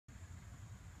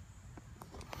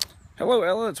Hello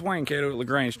Ella, it's Wayne Cato at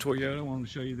LaGrange Toyota. I wanted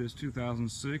to show you this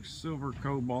 2006 silver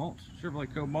Cobalt,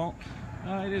 Chevrolet Cobalt.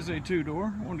 It is a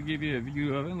two-door. I wanted to give you a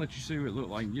view of it and let you see what it looked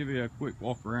like. Give you a quick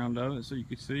walk around of it so you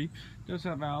can see. It does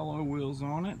have alloy wheels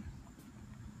on it.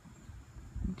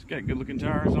 It's got good looking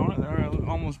tires on it. They're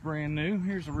almost brand new.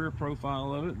 Here's the rear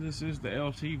profile of it. This is the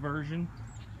LT version.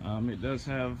 It does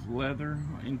have leather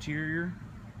interior.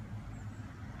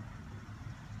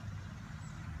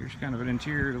 Here's kind of an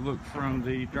interior to look from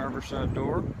the driver's side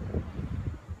door.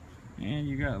 And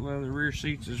you got leather rear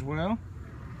seats as well.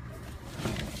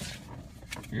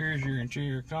 Here's your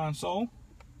interior console.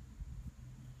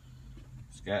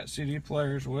 It's got CD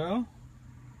player as well.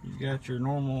 You've got your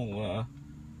normal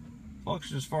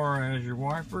functions as far as your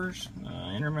wipers,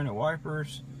 intermittent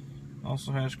wipers.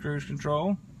 Also has cruise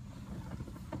control.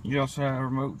 You also have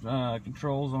remote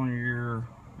controls on your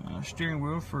steering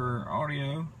wheel for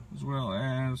audio as well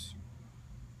as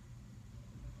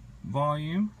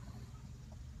volume.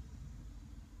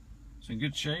 It's in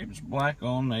good shape. It's black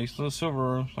on a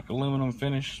silver, like aluminum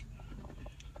finish.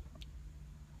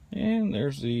 And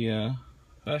there's the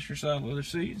passenger side leather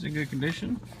seat. It's in good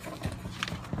condition.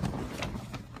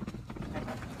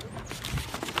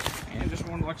 And just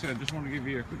wanted, like I said, just wanted to give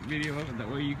you a quick video of it. That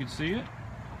way you can see it.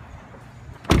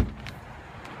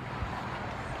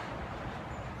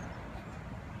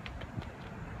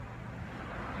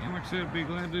 Like I said, I'd be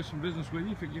glad to do some business with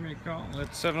you if you give me a call.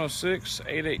 That's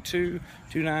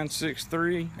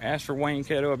 706-882-2963. Ask for Wayne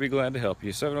Cato. I'd be glad to help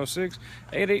you.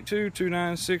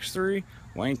 706-882-2963.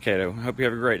 Wayne Cato. I hope you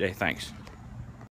have a great day. Thanks.